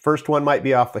 and first one might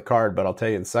be off the card, but I'll tell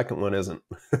you the second one isn't.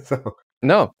 So.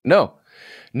 No,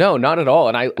 not at all.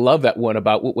 And I love that one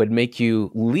about what would make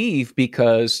you leave,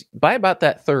 because by about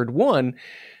that third one,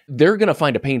 they're going to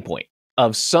find a pain point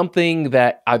of something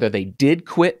that either they did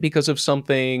quit because of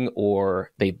something,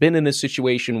 or they've been in a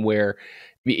situation where,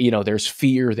 there's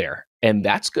fear there, and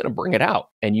that's going to bring it out.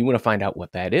 And you want to find out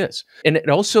what that is. And it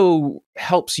also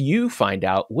helps you find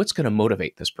out what's going to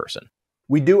motivate this person.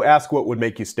 We do ask what would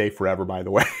make you stay forever, by the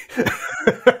way.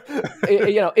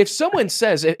 If someone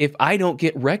says, if I don't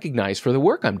get recognized for the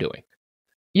work I'm doing,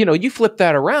 you flip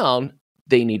that around,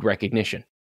 they need recognition.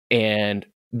 And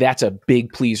that's a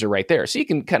big pleaser right there. So you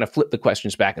can kind of flip the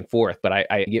questions back and forth. But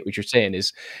I get what you're saying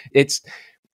it's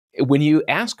when you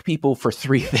ask people for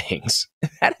three things,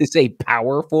 that is a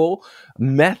powerful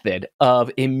method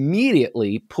of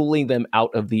immediately pulling them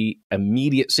out of the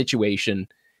immediate situation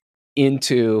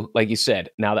into, like you said,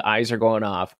 now the eyes are going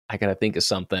off. I got to think of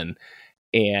something.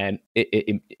 And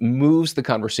it moves the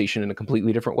conversation in a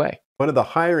completely different way. One of the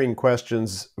hiring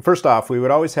questions, first off, we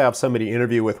would always have somebody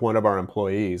interview with one of our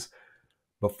employees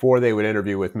before they would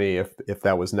interview with me if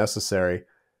that was necessary.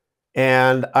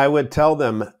 And I would tell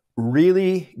them,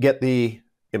 really get the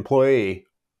employee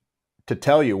to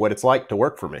tell you what it's like to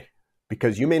work for me,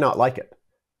 because you may not like it.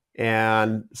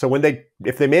 And so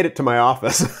if they made it to my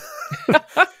office,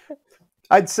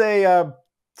 I'd say,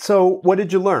 so what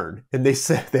did you learn? And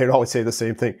they'd always say the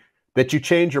same thing, that you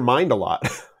change your mind a lot.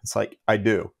 It's like, I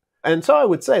do. And so I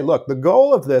would say, look, the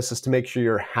goal of this is to make sure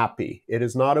you're happy. It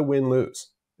is not a win-lose.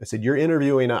 I said, you're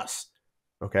interviewing us.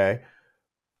 Okay.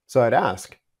 So I'd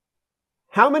ask,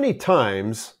 How many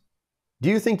times do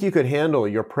you think you could handle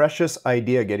your precious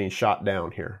idea getting shot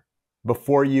down here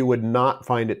before you would not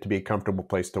find it to be a comfortable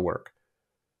place to work?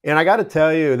 And I got to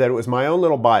tell you that it was my own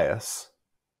little bias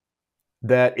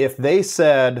that if they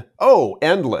said, oh,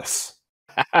 endless,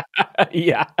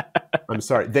 Yeah. I'm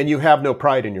sorry, then you have no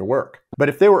pride in your work. But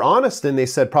if they were honest and they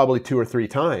said probably 2 or 3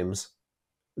 times,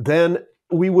 then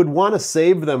we would want to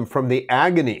save them from the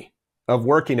agony of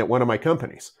working at one of my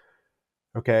companies.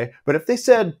 Okay. But if they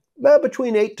said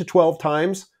between 8 to 12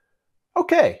 times,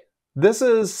 okay, this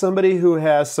is somebody who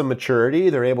has some maturity.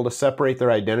 They're able to separate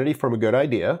their identity from a good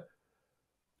idea,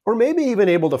 or maybe even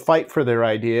able to fight for their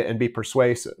idea and be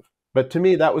persuasive. But to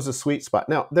me, that was a sweet spot.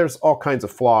 Now, there's all kinds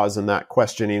of flaws in that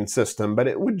questioning system, but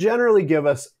it would generally give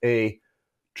us a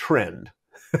trend.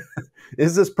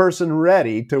 Is this person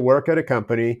ready to work at a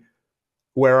company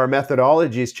where our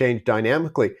methodologies change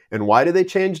dynamically? And why do they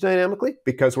change dynamically?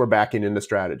 Because we're backing into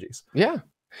strategies. Yeah.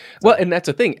 Well, and that's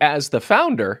the thing. As the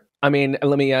founder, I mean,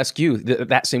 let me ask you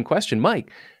that same question,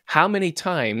 Mike. How many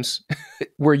times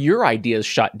were your ideas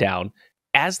shut down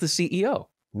as the CEO?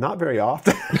 Not very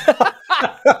often.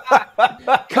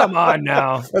 Come on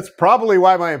now. That's probably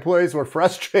why my employees were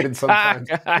frustrated sometimes.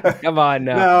 Come on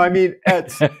now. No, I mean,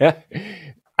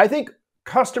 I think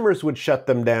customers would shut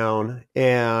them down,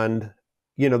 and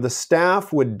the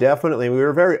staff would definitely, we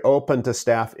were very open to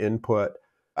staff input.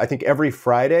 I think every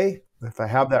Friday, if I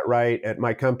have that right, at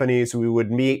my companies, we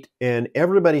would meet and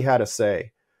everybody had a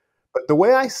say. But the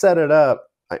way I set it up,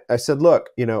 I said, look,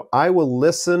 I will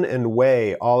listen and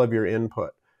weigh all of your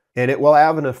input and it will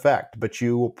have an effect, but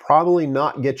you will probably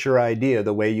not get your idea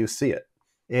the way you see it.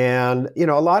 And,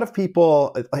 a lot of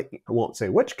people, I won't say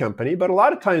which company, but a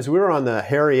lot of times we were on the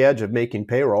hairy edge of making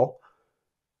payroll.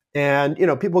 And,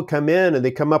 people come in and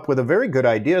they come up with a very good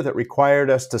idea that required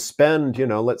us to spend,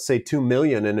 let's say $2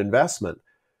 million in investment.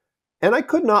 And I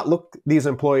could not look these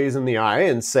employees in the eye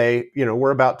and say,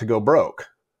 we're about to go broke.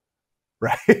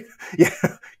 Right? Yeah,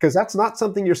 because that's not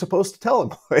something you're supposed to tell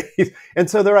employees. And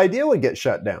so their idea would get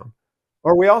shut down.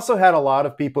 Or we also had a lot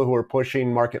of people who were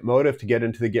pushing market motive to get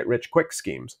into the get rich quick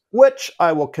schemes, which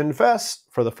I will confess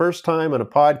for the first time on a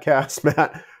podcast,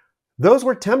 Matt, those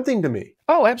were tempting to me.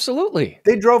 Oh, absolutely.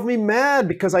 They drove me mad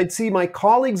because I'd see my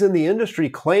colleagues in the industry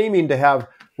claiming to have,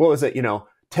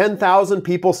 10,000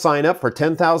 people sign up for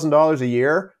 $10,000 a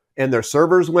year and their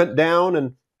servers went down.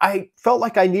 And I felt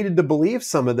like I needed to believe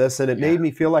some of this, and it made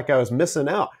me feel like I was missing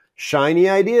out. Shiny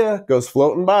idea goes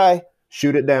floating by,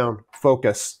 shoot it down,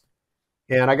 focus.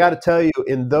 And I got to tell you,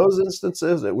 in those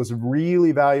instances, it was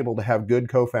really valuable to have good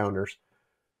co-founders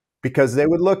because they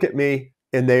would look at me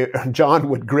and John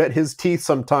would grit his teeth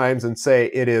sometimes and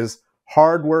say, it is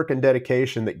hard work and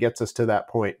dedication that gets us to that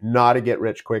point, not a get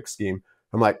rich quick scheme.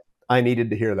 I'm like, I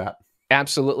needed to hear that.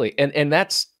 Absolutely. And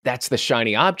that's the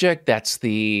shiny object. That's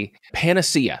the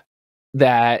panacea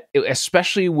that,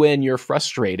 especially when you're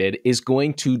frustrated, is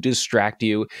going to distract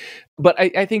you. But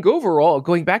I think overall,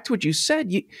 going back to what you said,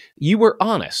 you were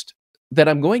honest that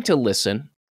I'm going to listen,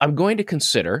 I'm going to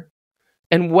consider,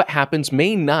 and what happens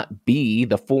may not be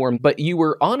the form, but you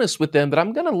were honest with them that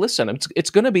I'm going to listen. It's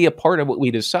going to be a part of what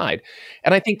we decide.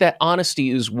 And I think that honesty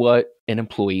is what an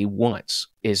employee wants,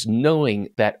 is knowing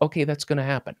that, okay, that's going to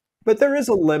happen. But there is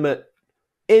a limit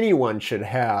anyone should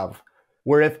have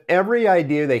where if every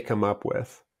idea they come up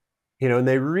with, and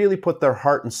they really put their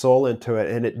heart and soul into it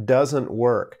and it doesn't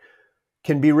work,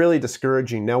 can be really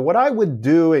discouraging. Now, what I would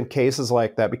do in cases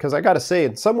like that, because I got to say,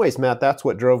 in some ways, Matt, that's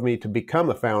what drove me to become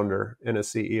a founder and a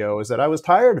CEO, is that I was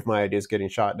tired of my ideas getting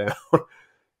shot down.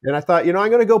 And I thought, I'm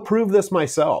going to go prove this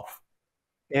myself.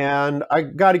 And I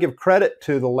got to give credit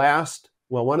to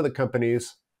one of the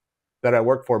companies that I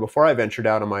worked for before I ventured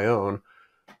out on my own,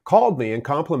 called me and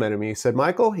complimented me. He said,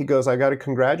 Michael, he goes, I got to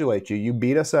congratulate you. You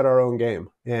beat us at our own game.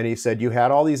 And he said, you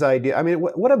had all these ideas. I mean,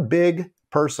 what a big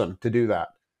person to do that.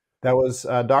 That was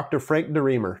Dr. Frank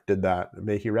DeReamer did that.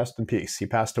 May he rest in peace. He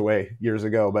passed away years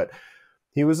ago, but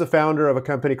he was the founder of a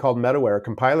company called Metaware, a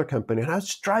compiler company. And I was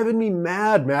just driving me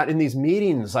mad, Matt, in these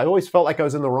meetings. I always felt like I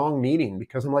was in the wrong meeting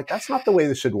because I'm like, that's not the way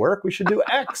this should work. We should do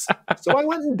X. So I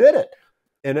went and did it.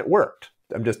 And it worked.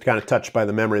 I'm just kind of touched by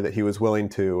the memory that he was willing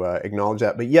to acknowledge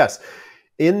that. But yes,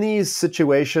 in these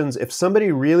situations, if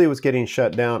somebody really was getting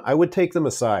shut down, I would take them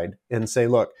aside and say,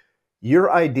 look,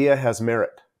 your idea has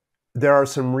merit. There are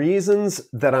some reasons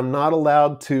that I'm not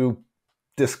allowed to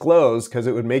disclose because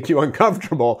it would make you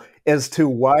uncomfortable as to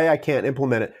why I can't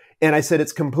implement it. And I said,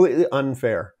 it's completely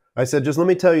unfair. I said, just let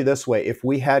me tell you this way. If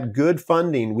we had good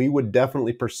funding, we would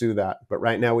definitely pursue that. But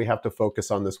right now we have to focus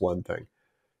on this one thing.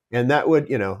 And that would,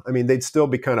 they'd still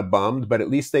be kind of bummed, but at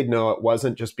least they'd know it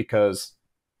wasn't just because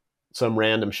some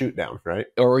random shoot down, right?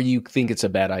 Or you think it's a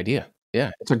bad idea.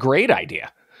 Yeah, it's a great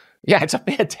idea. Yeah, it's a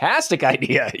fantastic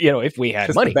idea, if we had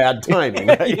Just money. the bad timing,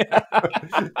 right?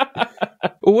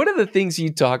 One of the things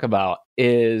you talk about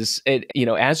is,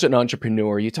 as an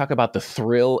entrepreneur, you talk about the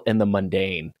thrill and the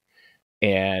mundane.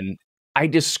 And I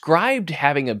described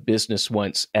having a business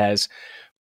once as,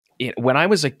 when I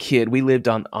was a kid, we lived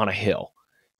on a hill,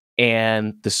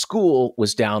 and the school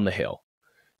was down the hill.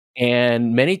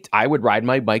 And I would ride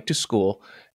my bike to school,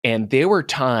 and there were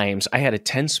times I had a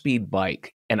 10-speed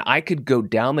bike, and I could go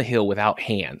down the hill without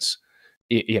hands,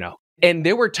 And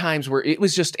there were times where it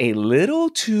was just a little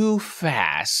too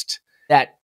fast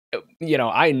that,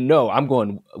 I know I'm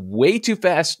going way too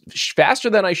fast, faster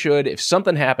than I should. If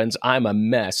something happens, I'm a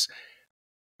mess.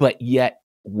 But yet,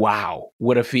 wow,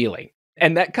 what a feeling.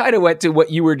 And that kind of went to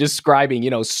what you were describing,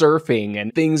 surfing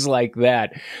and things like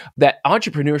that. That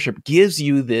entrepreneurship gives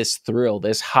you this thrill,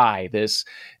 this high, this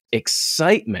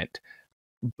excitement.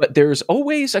 But there's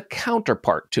always a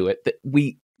counterpart to it that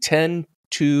we tend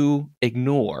to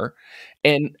ignore.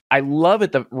 And I love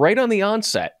it right on the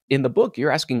onset in the book, you're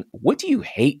asking, what do you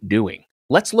hate doing?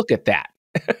 Let's look at that.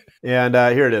 And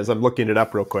here it is. I'm looking it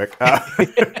up real quick.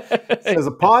 It says,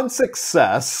 upon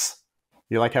success,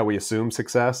 you like how we assume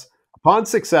success? Upon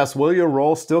success, will your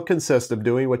role still consist of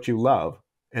doing what you love?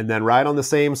 And then right on the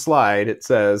same slide, it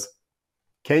says,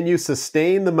 can you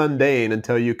sustain the mundane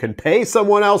until you can pay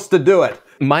someone else to do it?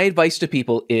 My advice to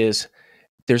people is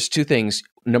there's two things.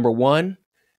 Number one,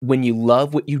 when you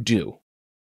love what you do,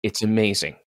 it's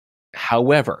amazing.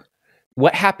 However,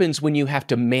 what happens when you have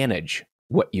to manage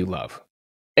what you love?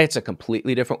 It's a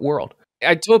completely different world.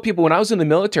 I told people when I was in the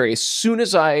military, as soon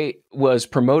as I was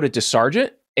promoted to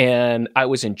sergeant and I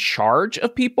was in charge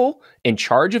of people, in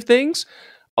charge of things,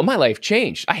 my life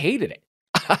changed. I hated it.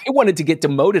 I wanted to get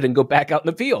demoted and go back out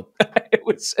in the field.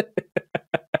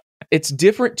 It's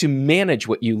different to manage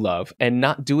what you love and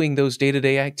not doing those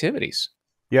day-to-day activities.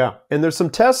 Yeah. And there's some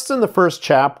tests in the first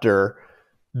chapter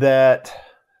that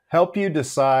help you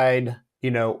decide,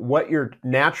 what your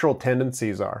natural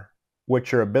tendencies are,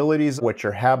 what your abilities, what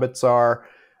your habits are,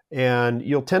 and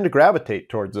you'll tend to gravitate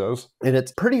towards those. And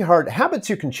it's pretty hard. Habits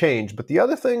you can change, but the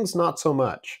other things, not so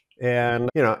much. And,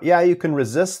 you can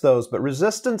resist those, but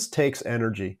resistance takes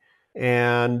energy.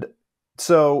 And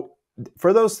so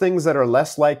for those things that are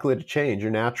less likely to change,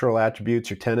 your natural attributes,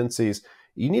 your tendencies,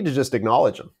 you need to just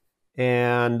acknowledge them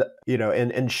and,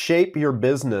 and shape your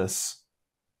business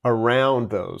around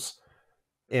those.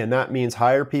 And that means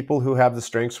hire people who have the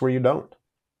strengths where you don't,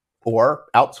 or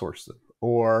outsource them.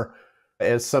 Or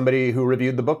as somebody who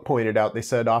reviewed the book pointed out, they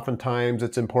said oftentimes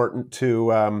it's important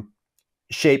to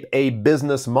shape a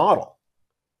business model,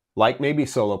 like maybe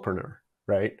solopreneur,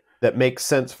 right? That makes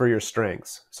sense for your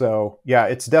strengths. So yeah,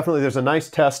 it's definitely, there's a nice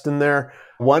test in there.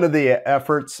 One of the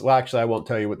efforts, well, actually, I won't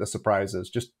tell you what the surprise is.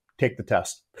 Just take the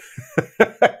test.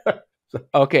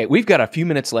 Okay, we've got a few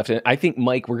minutes left. And I think,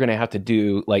 Mike, we're going to have to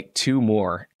do like 2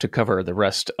 more to cover the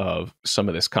rest of some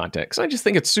of this content. Because I just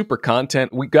think it's super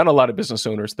content. We've got a lot of business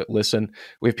owners that listen.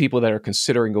 We have people that are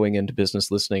considering going into business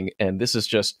listening. And this is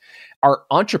just, our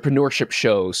entrepreneurship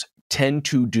shows tend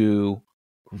to do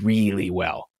really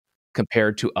well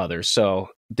compared to others. So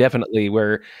definitely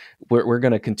we're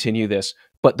going to continue this.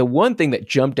 But the one thing that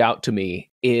jumped out to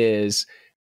me is,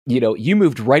 you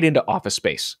moved right into office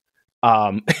space.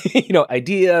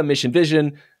 Idea, mission,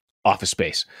 vision, office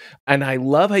space. And I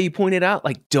love how you pointed out,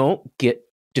 like, don't get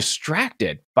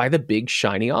distracted by the big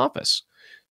shiny office.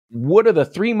 What are the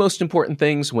 3 most important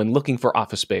things when looking for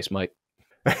office space, Mike?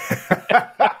 Well,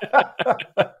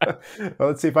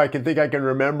 let's see if I can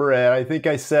remember it. I think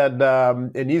I said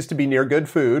it needs to be near good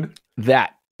food.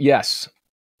 That, yes.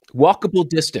 Walkable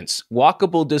distance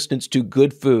to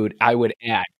good food, I would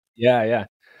add. Yeah.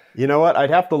 You know what?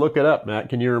 I'd have to look it up, Matt.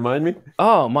 Can you remind me?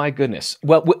 Oh, my goodness.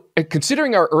 Well,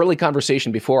 considering our early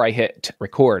conversation before I hit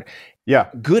record, yeah,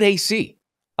 good AC.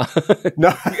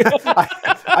 No,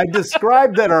 I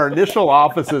described that our initial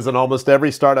offices in almost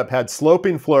every startup had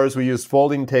sloping floors. We used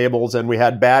folding tables and we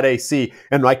had bad AC.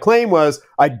 And my claim was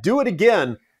I'd do it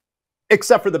again,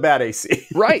 except for the bad AC.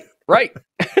 Right.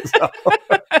 So.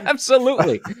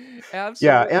 Absolutely.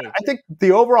 Yeah. And I think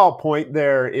the overall point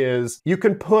there is you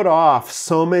can put off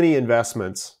so many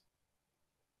investments.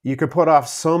 You can put off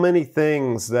so many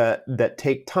things that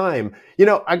take time.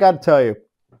 I got to tell you,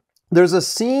 there's a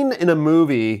scene in a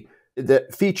movie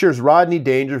that features Rodney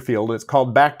Dangerfield. It's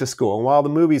called Back to School. And while the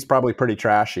movie's probably pretty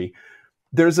trashy,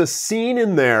 there's a scene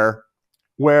in there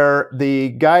where the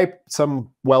guy,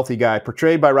 some wealthy guy,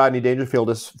 portrayed by Rodney Dangerfield,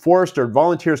 is forced or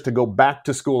volunteers to go back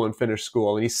to school and finish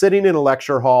school. And he's sitting in a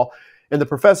lecture hall, and the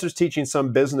professor's teaching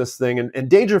some business thing, and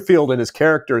Dangerfield and his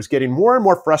character is getting more and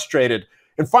more frustrated.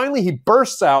 And finally, he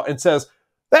bursts out and says,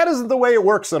 "That isn't the way it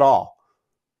works at all."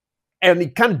 And he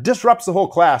kind of disrupts the whole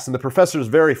class, and the professor is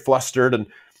very flustered.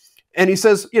 And he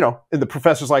says, and the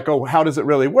professor's like, "Oh, how does it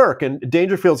really work?" And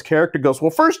Dangerfield's character goes,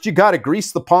 "Well, first you got to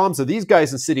grease the palms of these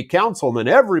guys in city council, and then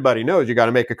everybody knows you got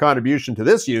to make a contribution to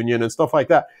this union and stuff like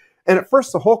that." And at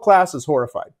first, the whole class is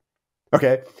horrified.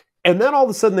 Okay. And then all of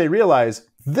a sudden they realize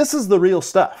this is the real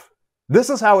stuff. This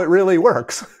is how it really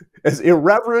works. As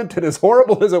irreverent and as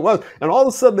horrible as it was. And all of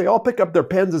a sudden they all pick up their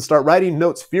pens and start writing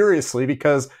notes furiously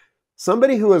because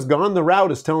somebody who has gone the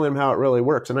route is telling them how it really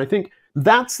works. And I think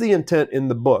that's the intent in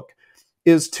the book,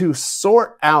 is to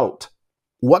sort out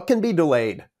what can be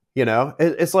delayed.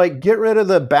 It's like, get rid of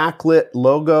the backlit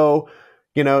logo.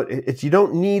 You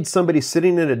don't need somebody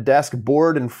sitting at a desk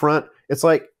bored in front. It's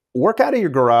like, work out of your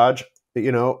garage,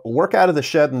 work out of the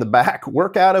shed in the back,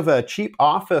 work out of a cheap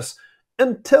office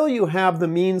until you have the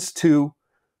means to,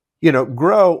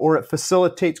 grow, or it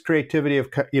facilitates creativity of,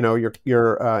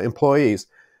 your employees.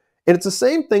 And it's the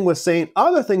same thing with saying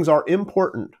other things are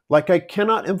important. Like, I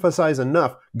cannot emphasize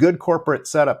enough good corporate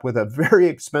setup with a very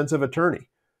expensive attorney.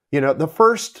 The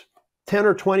first $10,000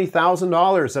 or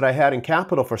 $20,000 that I had in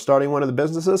capital for starting one of the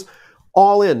businesses,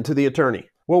 all in to the attorney.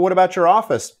 Well, what about your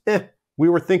office? We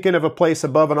were thinking of a place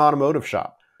above an automotive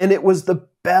shop. And it was the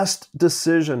best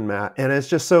decision, Matt. And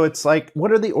it's like,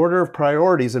 what are the order of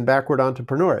priorities in Backward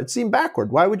Entrepreneur? It seemed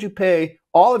backward. Why would you pay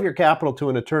all of your capital to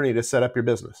an attorney to set up your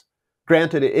business?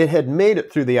 Granted, it had made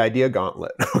it through the idea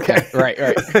gauntlet. Okay. Right.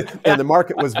 And the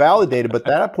market was validated. But at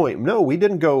that point, no, we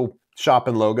didn't go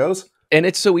shopping logos. And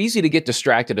it's so easy to get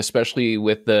distracted, especially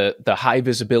with the high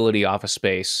visibility office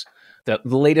space, the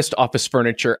latest office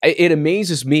furniture. It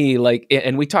amazes me,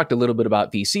 and we talked a little bit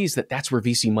about VCs, that's where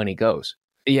VC money goes.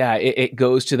 Yeah, it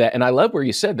goes to that. And I love where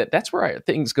you said that's where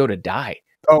things go to die.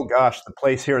 Oh gosh, the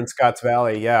place here in Scotts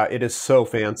Valley. Yeah, it is so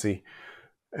fancy.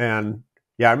 And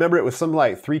yeah, I remember it was something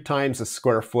like 3 times the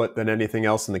square foot than anything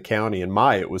else in the county. And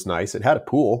it was nice. It had a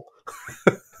pool.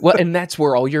 Well, and that's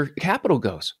where all your capital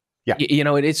goes. Yeah.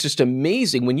 It's just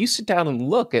amazing when you sit down and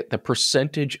look at the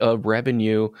percentage of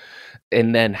revenue,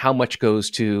 and then how much goes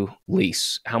to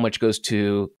lease, how much goes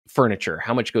to furniture,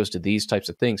 how much goes to these types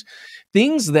of things.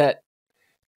 Things that,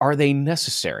 are they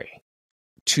necessary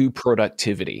to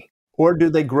productivity? Or do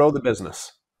they grow the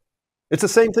business? It's the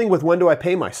same thing with, when do I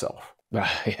pay myself? Well,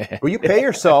 you pay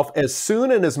yourself as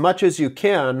soon and as much as you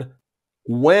can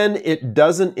when it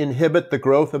doesn't inhibit the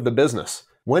growth of the business.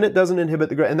 When it doesn't inhibit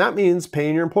the growth. And that means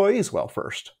paying your employees well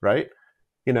first, right?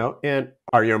 And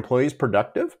are your employees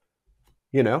productive?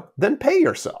 Then pay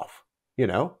yourself.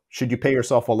 Should you pay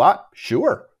yourself a lot?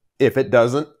 Sure. If it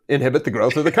doesn't inhibit the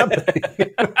growth of the company.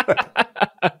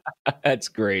 That's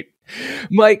great.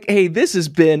 Mike, hey, this has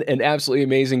been an absolutely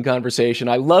amazing conversation.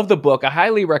 I love the book. I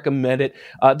highly recommend it.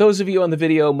 Those of you on the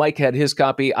video, Mike had his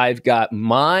copy. I've got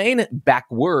mine,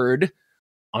 Backward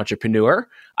Entrepreneur.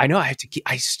 I know I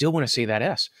still want to say that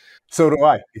S. So do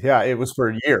I. Yeah, it was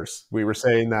for years. We were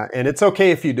saying that. And it's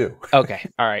okay if you do. Okay.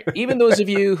 All right. Even those of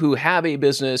you who have a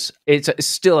business, it's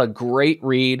still a great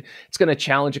read. It's going to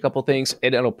challenge a couple things,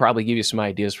 and it'll probably give you some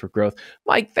ideas for growth.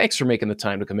 Mike, thanks for making the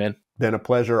time to come in. Been a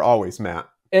pleasure always, Matt.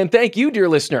 And thank you, dear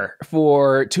listener,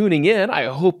 for tuning in. I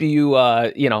hope you,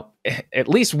 at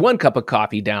least one cup of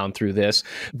coffee down through this.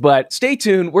 But stay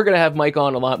tuned. We're going to have Mike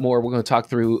on a lot more. We're going to talk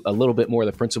through a little bit more of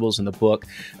the principles in the book.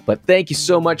 But thank you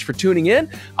so much for tuning in.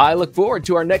 I look forward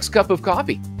to our next cup of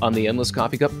coffee on the Endless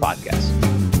Coffee Cup podcast.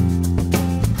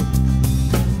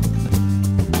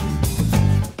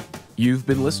 You've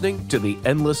been listening to the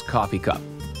Endless Coffee Cup.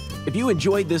 If you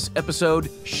enjoyed this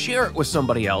episode, share it with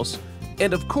somebody else.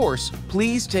 And of course,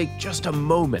 please take just a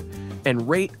moment and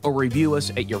rate or review us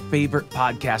at your favorite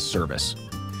podcast service.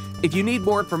 If you need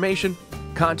more information,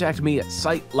 contact me at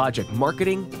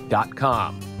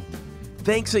sitelogicmarketing.com.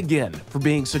 Thanks again for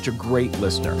being such a great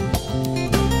listener.